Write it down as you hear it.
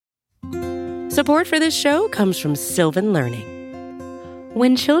Support for this show comes from Sylvan Learning.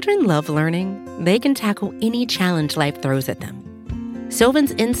 When children love learning, they can tackle any challenge life throws at them.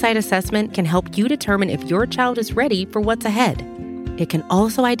 Sylvan's Insight Assessment can help you determine if your child is ready for what's ahead. It can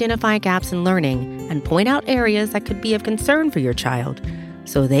also identify gaps in learning and point out areas that could be of concern for your child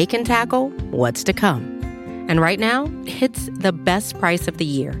so they can tackle what's to come. And right now, it's the best price of the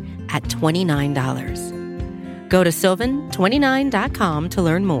year at $29. Go to sylvan29.com to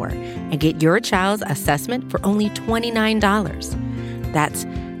learn more and get your child's assessment for only $29. That's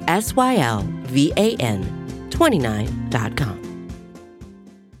SYLVAN 29.com.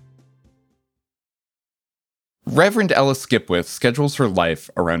 Reverend Ella Skipwith schedules her life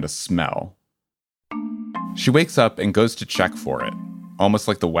around a smell. She wakes up and goes to check for it, almost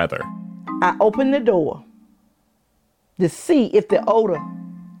like the weather. I open the door to see if the odor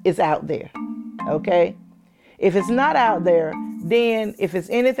is out there, okay? If it's not out there, then if it's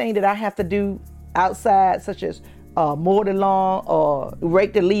anything that I have to do outside, such as mow the lawn or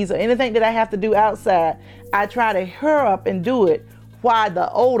rake the leaves or anything that I have to do outside, I try to hurry up and do it while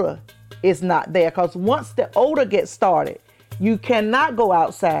the odor is not there. Because once the odor gets started, you cannot go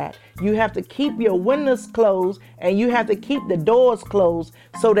outside. You have to keep your windows closed and you have to keep the doors closed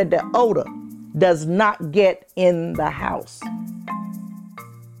so that the odor does not get in the house.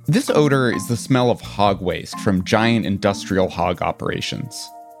 This odor is the smell of hog waste from giant industrial hog operations,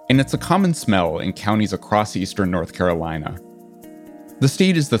 and it's a common smell in counties across eastern North Carolina. The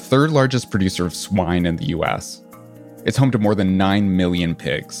state is the third largest producer of swine in the U.S. It's home to more than 9 million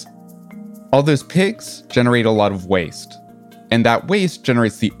pigs. All those pigs generate a lot of waste, and that waste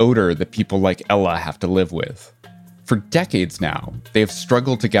generates the odor that people like Ella have to live with. For decades now, they have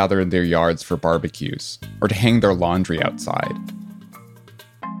struggled to gather in their yards for barbecues or to hang their laundry outside.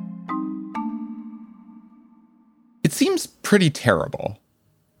 It seems pretty terrible.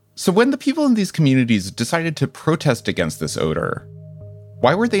 So when the people in these communities decided to protest against this odor,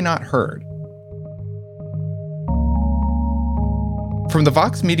 why were they not heard? From the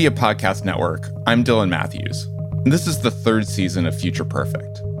Vox Media Podcast Network, I'm Dylan Matthews, and this is the third season of Future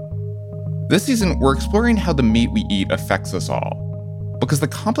Perfect. This season, we're exploring how the meat we eat affects us all, because the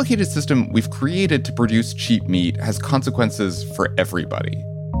complicated system we've created to produce cheap meat has consequences for everybody.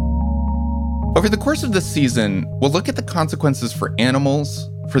 Over the course of this season, we'll look at the consequences for animals,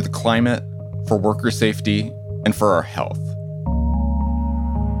 for the climate, for worker safety, and for our health.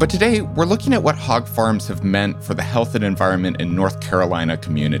 But today, we're looking at what hog farms have meant for the health and environment in North Carolina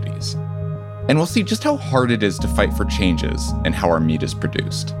communities. And we'll see just how hard it is to fight for changes in how our meat is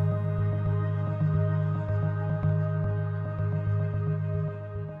produced.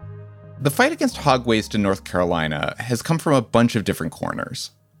 The fight against hog waste in North Carolina has come from a bunch of different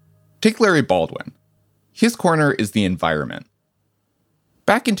corners. Take Larry Baldwin. His corner is the environment.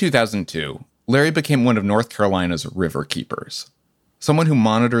 Back in 2002, Larry became one of North Carolina's river keepers, someone who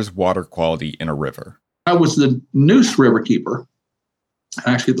monitors water quality in a river. I was the Neuse River keeper,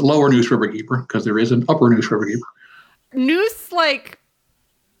 actually the lower Neuse River keeper, because there is an upper Neuse River keeper. Neuse, like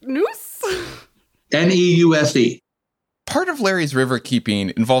noose? Neuse. Part of Larry's river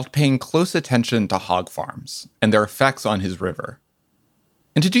keeping involved paying close attention to hog farms and their effects on his river.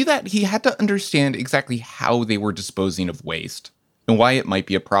 And to do that, he had to understand exactly how they were disposing of waste and why it might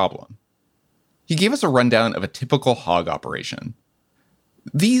be a problem. He gave us a rundown of a typical hog operation.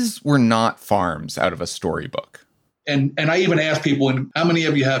 These were not farms out of a storybook. And I even asked people, how many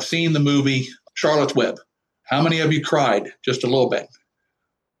of you have seen the movie Charlotte's Web? How many of you cried just a little bit?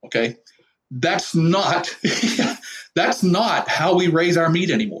 Okay. That's not how we raise our meat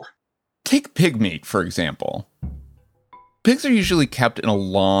anymore. Take pig meat, for example. Pigs are usually kept in a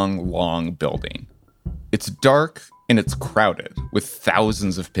long building. It's dark and it's crowded with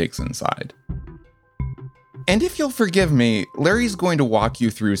thousands of pigs inside. And if you'll forgive me, Larry's going to walk you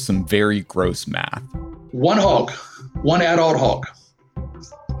through some very gross math. One adult hog,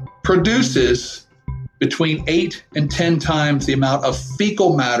 produces between 8 and 10 times the amount of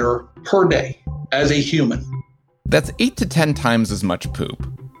fecal matter per day as a human. That's 8 to 10 times as much poop.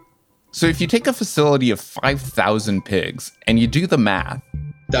 So if you take a facility of 5,000 pigs and you do the math,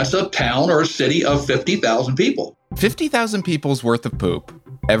 that's a town or a city of 50,000 people. 50,000 people's worth of poop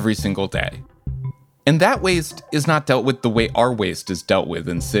every single day. And that waste is not dealt with the way our waste is dealt with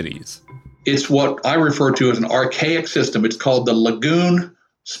in cities. It's what I refer to as an archaic system. It's called the lagoon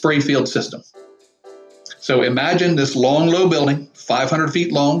spray field system. So imagine this long, low building, 500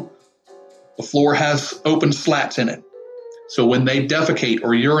 feet long. The floor has open slats in it. So when they defecate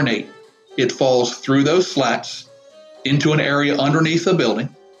or urinate, it falls through those slats into an area underneath the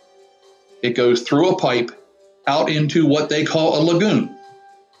building. It goes through a pipe out into what they call a lagoon.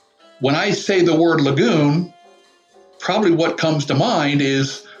 When I say the word lagoon, probably what comes to mind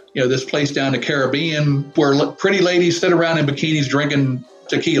is, this place down the Caribbean where pretty ladies sit around in bikinis drinking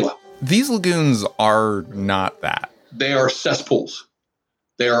tequila. These lagoons are not that. They are cesspools.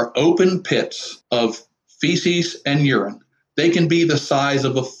 They are open pits of feces and urine. They can be the size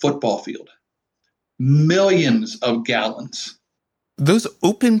of a football field. Millions of gallons. Those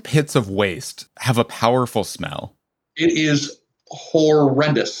open pits of waste have a powerful smell. It is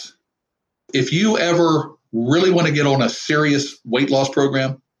horrendous. If you ever really want to get on a serious weight loss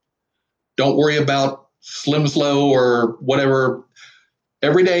program, don't worry about Slim Slow or whatever.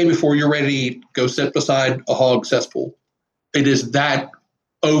 Every day before you're ready to eat, go sit beside a hog cesspool. It is that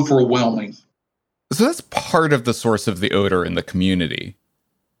overwhelming. So that's part of the source of the odor in the community.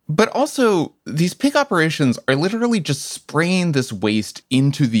 But also, these pig operations are literally just spraying this waste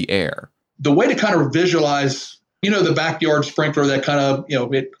into the air. The way to kind of visualize, the backyard sprinkler that kind of,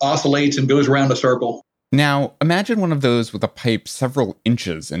 it oscillates and goes around a circle. Now, imagine one of those with a pipe several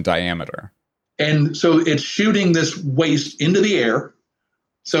inches in diameter. And so it's shooting this waste into the air.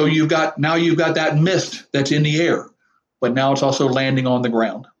 So you've got that mist that's in the air, but now it's also landing on the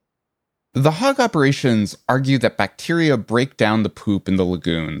ground. The hog operations argue that bacteria break down the poop in the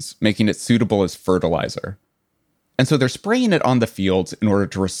lagoons, making it suitable as fertilizer. And so they're spraying it on the fields in order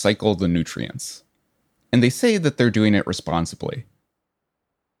to recycle the nutrients. And they say that they're doing it responsibly.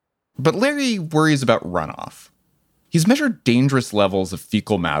 But Larry worries about runoff. He's measured dangerous levels of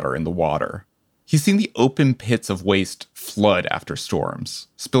fecal matter in the water. He's seen the open pits of waste flood after storms,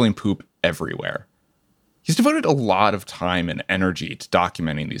 spilling poop everywhere. He's devoted a lot of time and energy to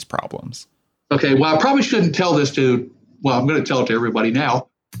documenting these problems. Okay, well, I probably shouldn't tell this I'm going to tell it to everybody now.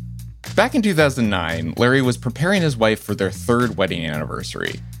 Back in 2009, Larry was preparing his wife for their third wedding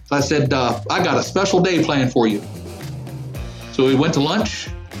anniversary. I said, I got a special day planned for you. So we went to lunch,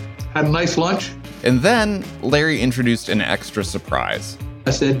 had a nice lunch. And then Larry introduced an extra surprise.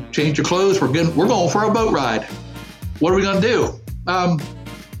 I said, change your clothes, we're going for a boat ride. What are we going to do?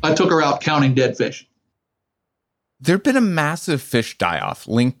 I took her out counting dead fish. There'd been a massive fish die-off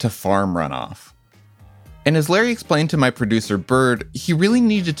linked to farm runoff. And as Larry explained to my producer, Bird, he really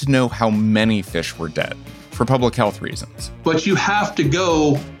needed to know how many fish were dead for public health reasons. But you have to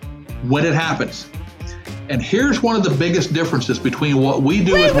go when it happens. And here's one of the biggest differences between what we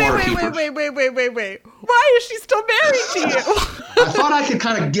do as waterkeepers. Wait. Why is she still married to you? I thought I could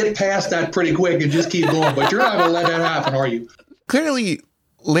kind of get past that pretty quick and just keep going, but you're not going to let that happen, are you? Clearly,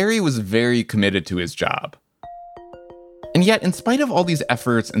 Larry was very committed to his job. And yet, in spite of all these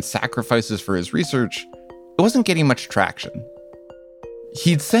efforts and sacrifices for his research, it wasn't getting much traction.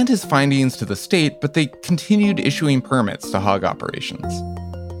 He'd sent his findings to the state, but they continued issuing permits to hog operations.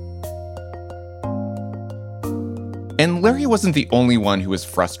 And Larry wasn't the only one who was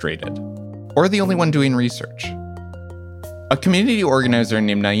frustrated, or the only one doing research. A community organizer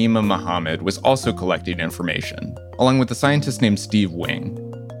named Naima Muhammad was also collecting information, along with a scientist named Steve Wing.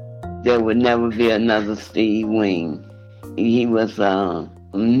 There would never be another Steve Wing. He was a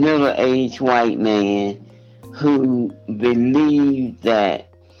middle-aged white man who believed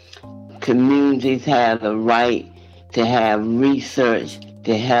that communities had a right to have research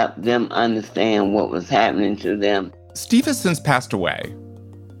to help them understand what was happening to them. Steve has since passed away,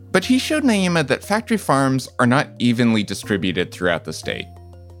 but he showed Naima that factory farms are not evenly distributed throughout the state.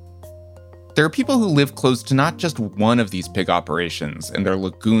 There are people who live close to not just one of these pig operations and their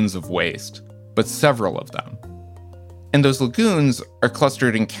lagoons of waste, but several of them. And those lagoons are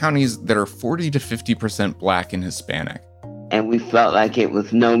clustered in counties that are 40 to 50% Black and Hispanic. And we felt like it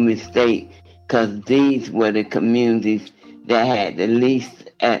was no mistake because these were the communities that had the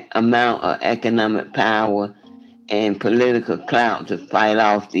least amount of economic power and political clout to fight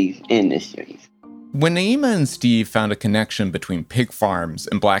off these industries. When Naima and Steve found a connection between pig farms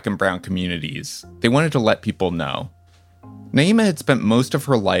and Black and brown communities, they wanted to let people know. Naima had spent most of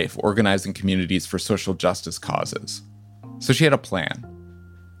her life organizing communities for social justice causes, so she had a plan.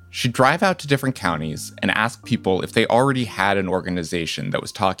 She'd drive out to different counties and ask people if they already had an organization that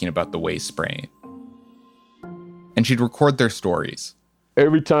was talking about the waste spraying. And she'd record their stories.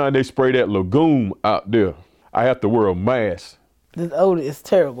 Every time they spray that lagoon out there, I have to wear a mask. The odor is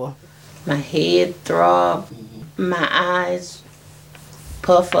terrible. My head throb, my eyes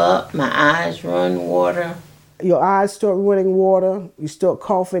puff up, my eyes run water. Your eyes start running water, you start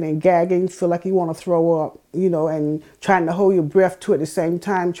coughing and gagging, feel like you want to throw up, and trying to hold your breath too at the same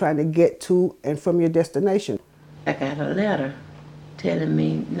time, trying to get to and from your destination. I got a letter telling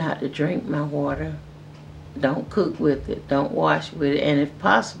me not to drink my water, don't cook with it, don't wash with it, and if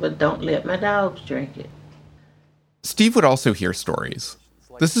possible, don't let my dogs drink it. Steve would also hear stories.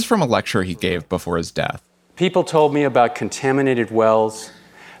 This is from a lecture he gave before his death. People told me about contaminated wells,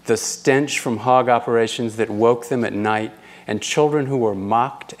 the stench from hog operations that woke them at night, and children who were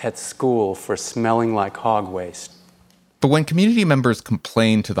mocked at school for smelling like hog waste. But when community members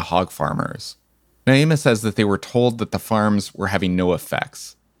complained to the hog farmers, Naima says that they were told that the farms were having no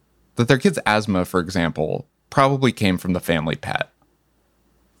effects, that their kids' asthma, for example, probably came from the family pet.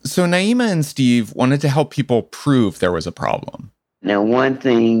 So Naima and Steve wanted to help people prove there was a problem. Now, one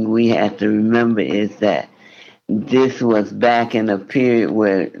thing we have to remember is that this was back in a period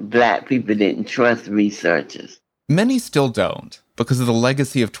where Black people didn't trust researchers. Many still don't, because of the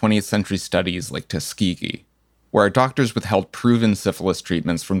legacy of 20th century studies like Tuskegee, where our doctors withheld proven syphilis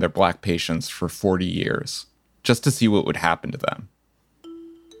treatments from their Black patients for 40 years, just to see what would happen to them.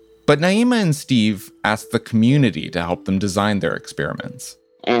 But Naima and Steve asked the community to help them design their experiments.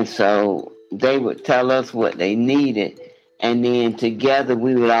 And so they would tell us what they needed, and then together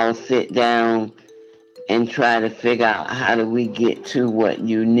we would all sit down and try to figure out how do we get to what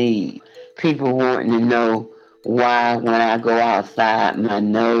you need. People wanting to know why when I go outside, my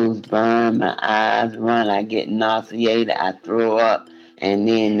nose burns, my eyes run, I get nauseated, I throw up, and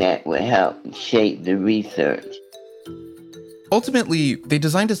then that would help shape the research. Ultimately, they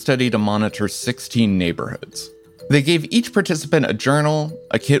designed a study to monitor 16 neighborhoods. They gave each participant a journal,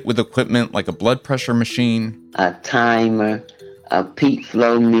 a kit with equipment like a blood pressure machine, a timer, a peak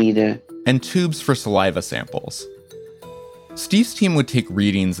flow meter, and tubes for saliva samples. Steve's team would take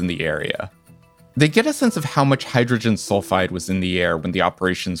readings in the area. They'd get a sense of how much hydrogen sulfide was in the air when the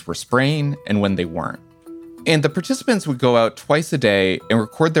operations were spraying and when they weren't. And the participants would go out twice a day and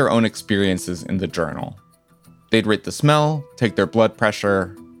record their own experiences in the journal. They'd rate the smell, take their blood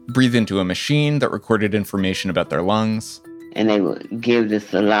pressure, breathe into a machine that recorded information about their lungs. And they would give the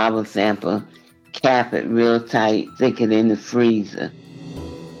saliva sample, cap it real tight, stick it in the freezer.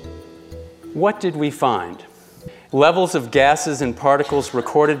 What did we find? Levels of gases and particles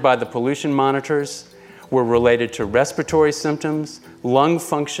recorded by the pollution monitors were related to respiratory symptoms, lung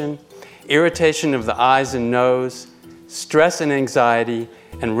function, irritation of the eyes and nose, stress and anxiety,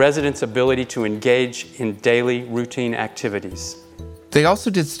 and residents' ability to engage in daily routine activities. They also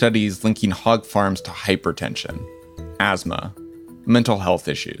did studies linking hog farms to hypertension, asthma, mental health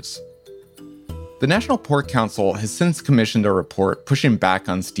issues. The National Pork Council has since commissioned a report pushing back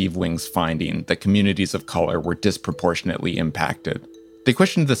on Steve Wing's finding that communities of color were disproportionately impacted. They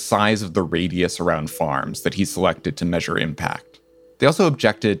questioned the size of the radius around farms that he selected to measure impact. They also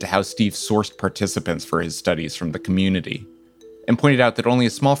objected to how Steve sourced participants for his studies from the community, and pointed out that only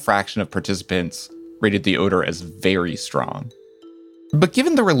a small fraction of participants rated the odor as very strong. But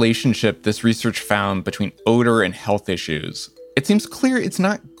given the relationship this research found between odor and health issues, it seems clear it's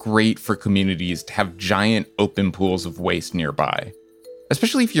not great for communities to have giant open pools of waste nearby,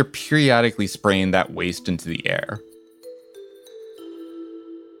 especially if you're periodically spraying that waste into the air.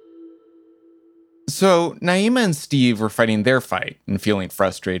 So Naima and Steve were fighting their fight and feeling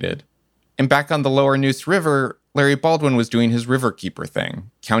frustrated. And back on the Lower Neuse River, Larry Baldwin was doing his riverkeeper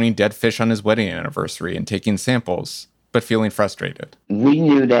thing, counting dead fish on his wedding anniversary and taking samples, but feeling frustrated. We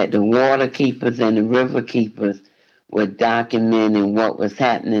knew that the water keepers and the river keepers were documenting what was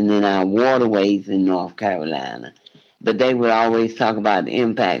happening in our waterways in North Carolina. But they would always talk about the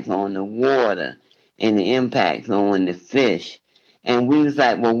impacts on the water and the impacts on the fish. And we was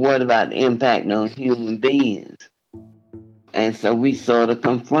like, well, what about the impact on human beings? And so we sort of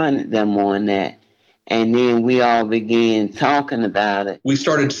confronted them on that. And then we all began talking about it. We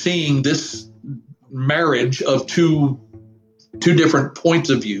started seeing this marriage of two different points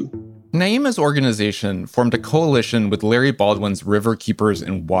of view. Naima's organization formed a coalition with Larry Baldwin's River Keepers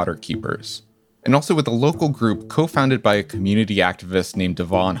and Water Keepers, and also with a local group co-founded by a community activist named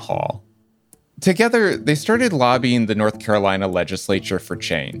Devon Hall. Together, they started lobbying the North Carolina legislature for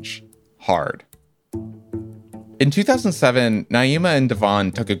change, hard. In 2007, Naima and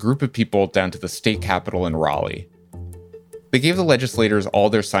Devon took a group of people down to the state capitol in Raleigh. They gave the legislators all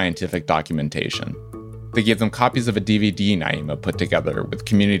their scientific documentation. They gave them copies of a DVD Naima put together with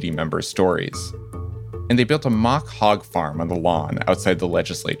community members' stories. And they built a mock hog farm on the lawn outside the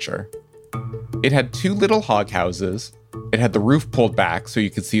legislature. It had 2 little hog houses. It had the roof pulled back so you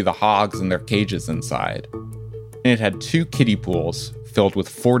could see the hogs and their cages inside. And it had 2 kiddie pools filled with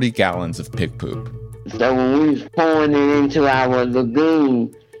 40 gallons of pig poop. So when we was pouring it into our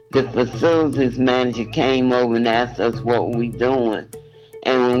lagoon, the facilities manager came over and asked us what we doing.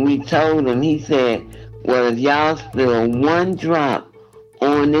 And when we told him, he said, well, if y'all spill 1 drop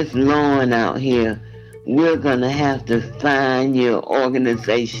on this lawn out here, we're going to have to fine your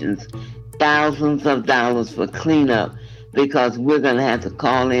organizations thousands of dollars for cleanup because we're going to have to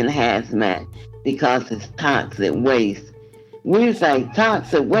call in hazmat because it's toxic waste. We was like,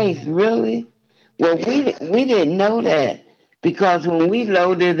 toxic waste, really? Well, we didn't know that because when we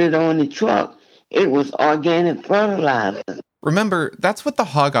loaded it on the truck, it was organic fertilizer. Remember, that's what the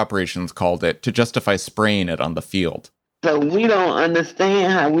hog operations called it to justify spraying it on the field. So we don't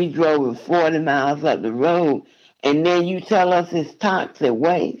understand how we drove it 40 miles up the road, and then you tell us it's toxic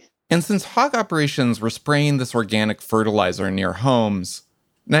waste. And since hog operations were spraying this organic fertilizer near homes,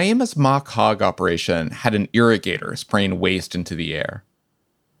 Naima's mock hog operation had an irrigator spraying waste into the air.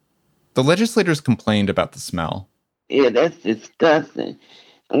 The legislators complained about the smell. Yeah, that's disgusting.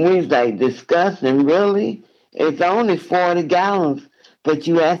 And we was like, disgusting, really? It's only 40 gallons, but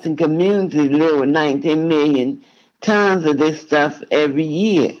you asking communities to live with 19 million tons of this stuff every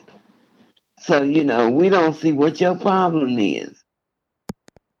year. So, we don't see what your problem is.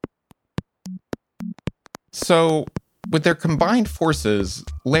 So, with their combined forces,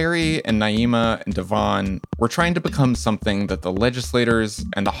 Larry and Naima and Devon were trying to become something that the legislators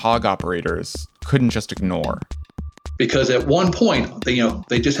and the hog operators couldn't just ignore. Because at one point, they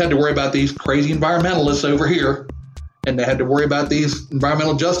just had to worry about these crazy environmentalists over here, and they had to worry about these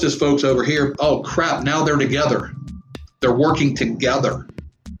environmental justice folks over here. Oh, crap, now they're together. They're working together.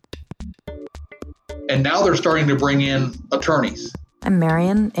 And now they're starting to bring in attorneys. I'm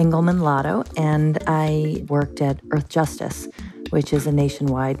Marian Engelman Lotto, and I worked at Earth Justice, which is a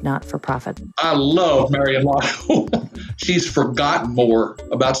nationwide not-for-profit. I love Marian Lotto. She's forgotten more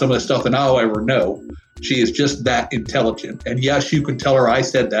about some of the stuff than I'll ever know. She is just that intelligent. And yes, you can tell her I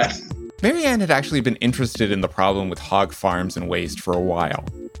said that. Marianne had actually been interested in the problem with hog farms and waste for a while.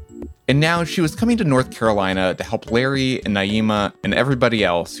 And now she was coming to North Carolina to help Larry and Naima and everybody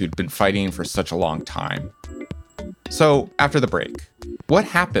else who'd been fighting for such a long time. So, after the break, what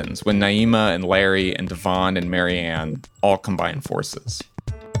happens when Naima and Larry and Devon and Marianne all combine forces?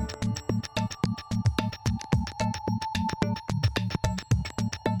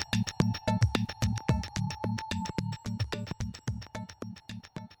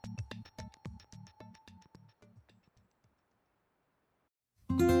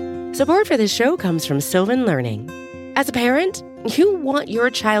 Support for this show comes from Sylvan Learning. As a parent, you want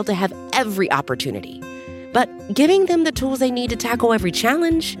your child to have every opportunity, but giving them the tools they need to tackle every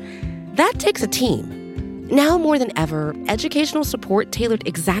challenge, that takes a team. Now more than ever, educational support tailored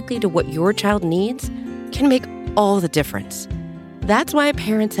exactly to what your child needs can make all the difference. That's why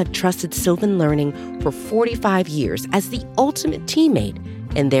parents have trusted Sylvan Learning for 45 years as the ultimate teammate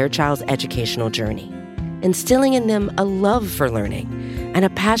in their child's educational journey, instilling in them a love for learning and a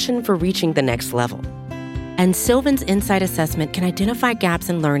passion for reaching the next level. And Sylvan's Insight Assessment can identify gaps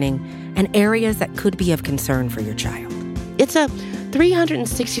in learning and areas that could be of concern for your child. It's a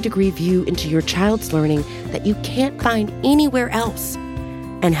 360-degree view into your child's learning that you can't find anywhere else,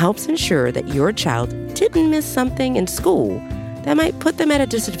 and helps ensure that your child didn't miss something in school that might put them at a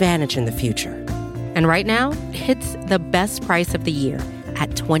disadvantage in the future. And right now, it's the best price of the year at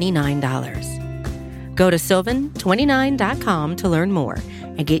 $29. Go to sylvan29.com to learn more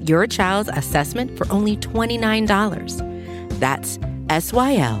and get your child's assessment for only $29. That's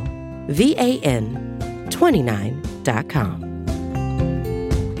SYLVAN29.com.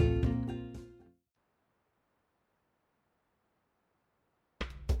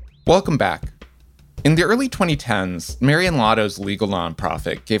 Welcome back. In the early 2010s, Marian Lotto's legal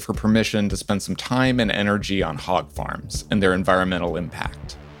nonprofit gave her permission to spend some time and energy on hog farms and their environmental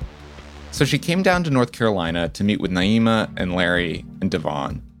impact. So she came down to North Carolina to meet with Naima and Larry and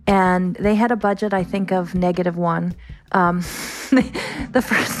Devon. And they had a budget, I think, of -1. The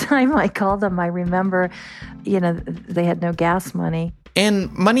first time I called them, I remember, they had no gas money.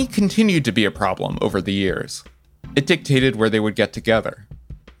 And money continued to be a problem over the years. It dictated where they would get together.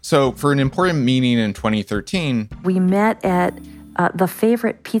 So for an important meeting in 2013... we met at the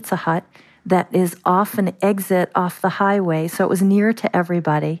favorite Pizza Hut that is off an exit off the highway, so it was near to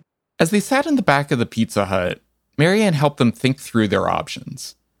everybody. As they sat in the back of the Pizza Hut, Marianne helped them think through their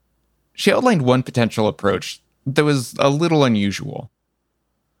options. She outlined one potential approach that was a little unusual.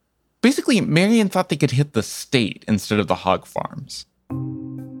 Basically, Marianne thought they could hit the state instead of the hog farms.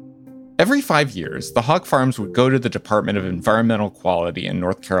 Every 5 years, the hog farms would go to the Department of Environmental Quality in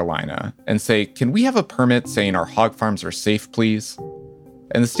North Carolina and say, "Can we have a permit saying our hog farms are safe, please?"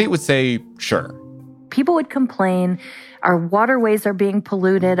 And the state would say, "Sure." People would complain, our waterways are being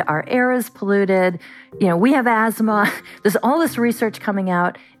polluted, our air is polluted, we have asthma. There's all this research coming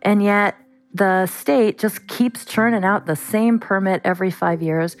out, and yet the state just keeps churning out the same permit every 5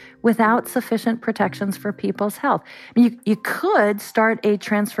 years without sufficient protections for people's health. I mean, you could start a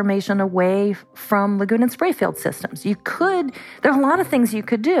transformation away from lagoon and spray field systems. There are a lot of things you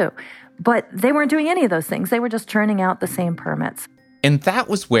could do, but they weren't doing any of those things. They were just churning out the same permits. And that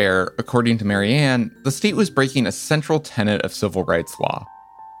was where, according to Marianne, the state was breaking a central tenet of civil rights law.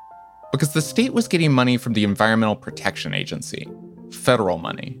 Because the state was getting money from the Environmental Protection Agency, federal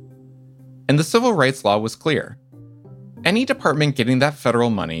money. And the civil rights law was clear. Any department getting that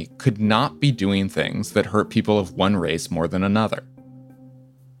federal money could not be doing things that hurt people of one race more than another.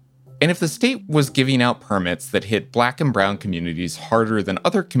 And if the state was giving out permits that hit Black and brown communities harder than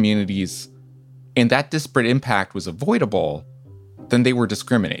other communities, and that disparate impact was avoidable, then they were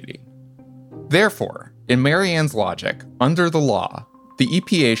discriminating. Therefore, in Marianne's logic, under the law, the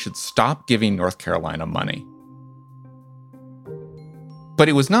EPA should stop giving North Carolina money. But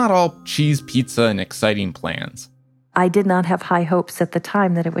it was not all cheese, pizza, and exciting plans. I did not have high hopes at the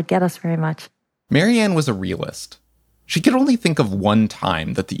time that it would get us very much. Marianne was a realist. She could only think of one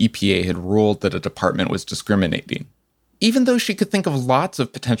time that the EPA had ruled that a department was discriminating, even though she could think of lots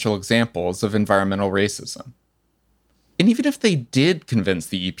of potential examples of environmental racism. And even if they did convince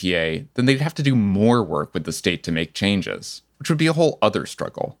the EPA, then they'd have to do more work with the state to make changes, which would be a whole other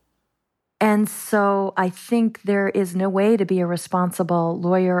struggle. And so I think there is no way to be a responsible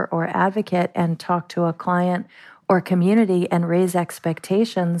lawyer or advocate and talk to a client or community and raise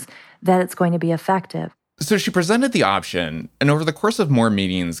expectations that it's going to be effective. So she presented the option, and over the course of more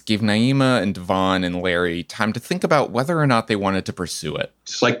meetings, gave Naima and Devon and Larry time to think about whether or not they wanted to pursue it.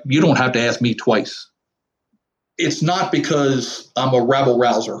 It's like, you don't have to ask me twice. It's not because I'm a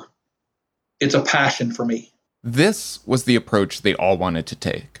rabble-rouser. It's a passion for me. This was the approach they all wanted to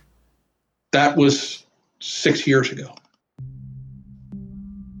take. That was 6 years ago.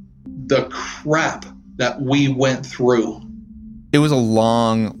 The crap that we went through. It was a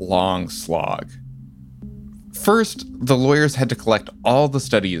long, long slog. First, the lawyers had to collect all the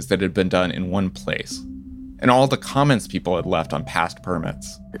studies that had been done in one place, and all the comments people had left on past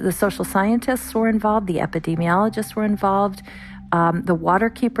permits. The social scientists were involved, the epidemiologists were involved, the water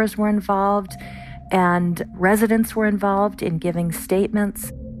keepers were involved, and residents were involved in giving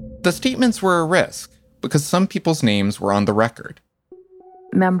statements. The statements were a risk because some people's names were on the record.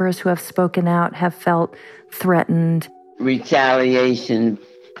 Members who have spoken out have felt threatened. Retaliation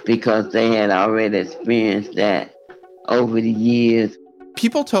because they had already experienced that over the years.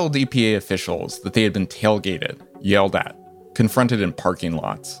 People told EPA officials that they had been tailgated, yelled at, confronted in parking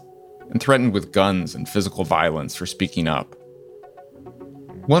lots, and threatened with guns and physical violence for speaking up.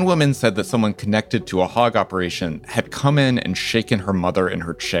 One woman said that someone connected to a hog operation had come in and shaken her mother in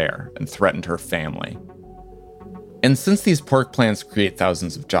her chair and threatened her family. And since these pork plants create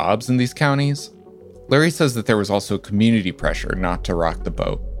thousands of jobs in these counties, Larry says that there was also community pressure not to rock the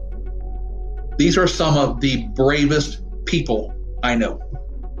boat. These are some of the bravest people I know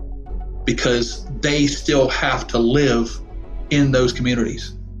because they still have to live in those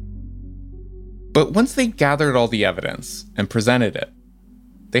communities. But once they gathered all the evidence and presented it,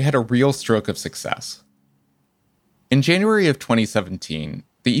 they had a real stroke of success. In January of 2017,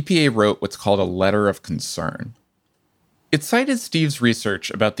 the EPA wrote what's called a letter of concern. It cited Steve's research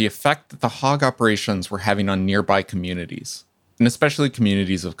about the effect that the hog operations were having on nearby communities, and especially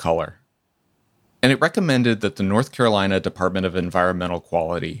communities of color. And it recommended that the North Carolina Department of Environmental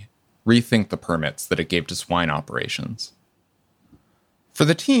Quality rethink the permits that it gave to swine operations. For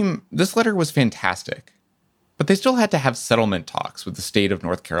the team, this letter was fantastic, but they still had to have settlement talks with the state of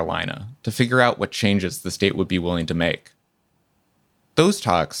North Carolina to figure out what changes the state would be willing to make. Those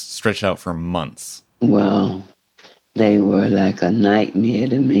talks stretched out for months. Well, they were like a nightmare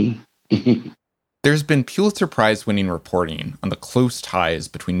to me. There's been Pulitzer Prize-winning reporting on the close ties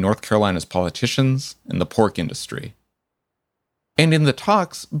between North Carolina's politicians and the pork industry. And in the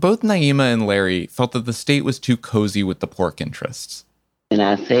talks, both Naima and Larry felt that the state was too cozy with the pork interests. And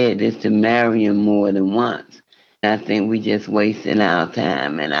I said this to Marion more than once. I think we just wasted our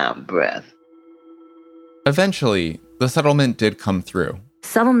time and our breath. Eventually, the settlement did come through.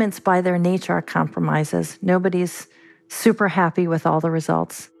 Settlements by their nature are compromises. Nobody's super happy with all the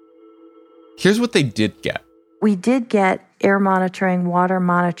results. Here's what they did get. We did get air monitoring, water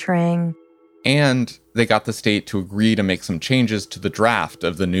monitoring. And they got the state to agree to make some changes to the draft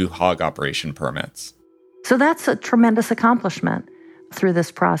of the new hog operation permits. So that's a tremendous accomplishment through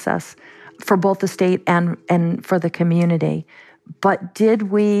this process for both the state and for the community. But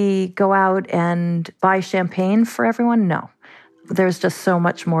did we go out and buy champagne for everyone? No. There's just so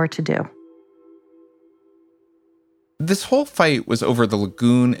much more to do. This whole fight was over the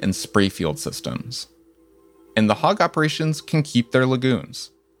lagoon and spray field systems. And the hog operations can keep their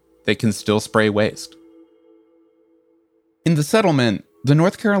lagoons. They can still spray waste. In the settlement, the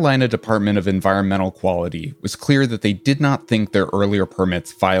North Carolina Department of Environmental Quality was clear that they did not think their earlier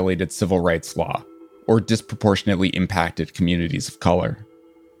permits violated civil rights law or disproportionately impacted communities of color.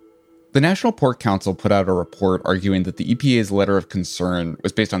 The National Pork Council put out a report arguing that the EPA's letter of concern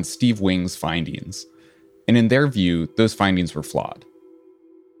was based on Steve Wing's findings, and in their view, those findings were flawed.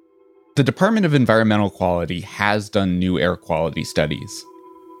 The Department of Environmental Quality has done new air quality studies.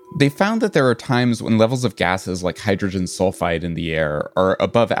 They found that there are times when levels of gases like hydrogen sulfide in the air are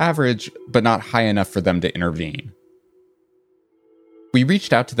above average, but not high enough for them to intervene. We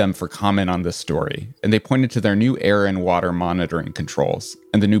reached out to them for comment on this story, and they pointed to their new air and water monitoring controls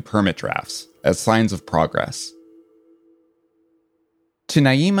and the new permit drafts as signs of progress. To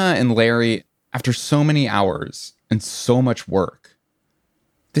Naima and Larry, after so many hours and so much work,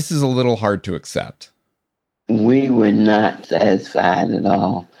 this is a little hard to accept. We were not satisfied at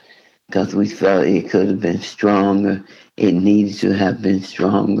all because we felt it could have been stronger. It needed to have been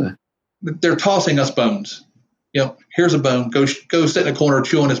stronger. They're tossing us bones. Here's a bone. Go sit in a corner,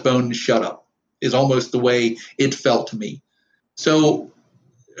 chew on this bone, and shut up, is almost the way it felt to me. So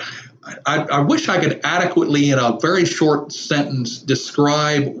I wish I could adequately, in a very short sentence,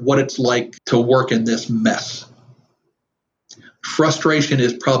 describe what it's like to work in this mess. Frustration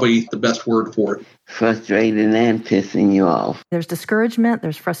is probably the best word for it. Frustrated and pissing you off. There's discouragement,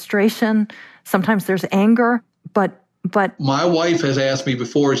 there's frustration, sometimes there's anger, but my wife has asked me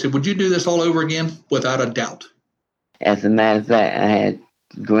before, she said, would you do this all over again? Without a doubt. As a matter of fact, I had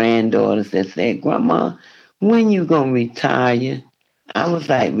granddaughters that said, Grandma, when you gonna retire? I was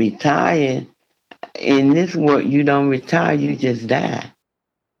like, retire? In this work, you don't retire, you just die.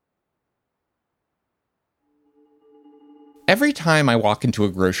 Every time I walk into a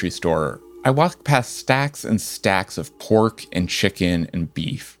grocery store, I walk past stacks and stacks of pork and chicken and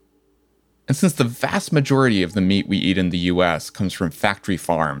beef. And since the vast majority of the meat we eat in the US comes from factory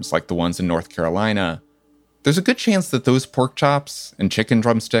farms like the ones in North Carolina, there's a good chance that those pork chops and chicken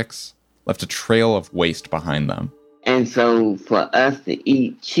drumsticks left a trail of waste behind them. And so for us to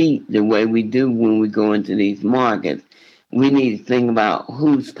eat cheap the way we do when we go into these markets, we need to think about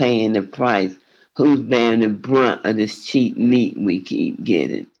who's paying the price, who's bearing the brunt of this cheap meat we keep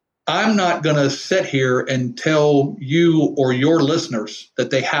getting. I'm not going to sit here and tell you or your listeners that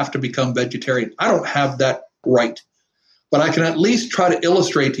they have to become vegetarian. I don't have that right. But I can at least try to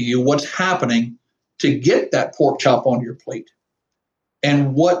illustrate to you what's happening to get that pork chop on your plate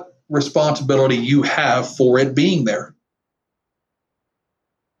and what responsibility you have for it being there.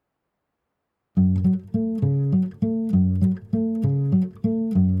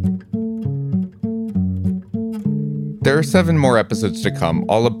 There are 7 more episodes to come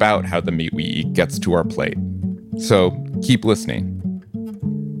all about how the meat we eat gets to our plate. So keep listening.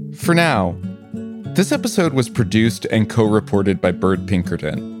 For now, this episode was produced and co-reported by Bert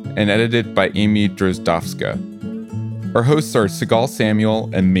Pinkerton and edited by Amy Drozdowska. Our hosts are Sigal Samuel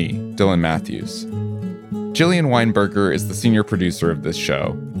and me, Dylan Matthews. Jillian Weinberger is the senior producer of this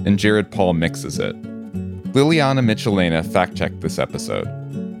show, and Jared Paul mixes it. Liliana Michelena fact-checked this episode.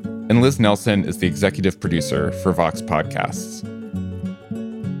 And Liz Nelson is the executive producer for Vox Podcasts.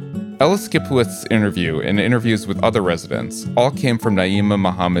 Ella Skipwitz's interview and interviews with other residents all came from Naima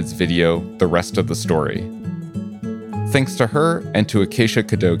Muhammad's video, The Rest of the Story. Thanks to her and to Acacia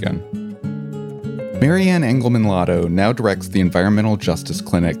Cadogan. Marianne Engelman-Lotto now directs the Environmental Justice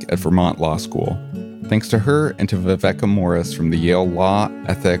Clinic at Vermont Law School. Thanks to her and to Viveka Morris from the Yale Law,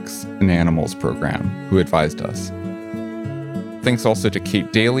 Ethics, and Animals program, who advised us. Thanks also to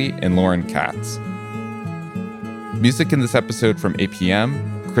Kate Daly and Lauren Katz. Music in this episode from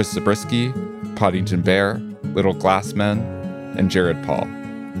APM, Chris Zabriskie, Poddington Bear, Little Glassmen, and Jared Paul.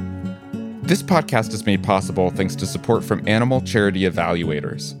 This podcast is made possible thanks to support from Animal Charity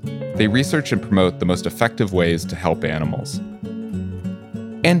Evaluators. They research and promote the most effective ways to help animals.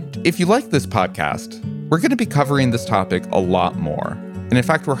 And if you like this podcast, we're going to be covering this topic a lot more. And in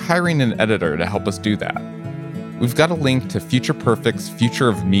fact, we're hiring an editor to help us do that. We've got a link to Future Perfect's Future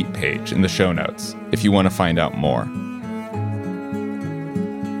of Meat page in the show notes if you want to find out more.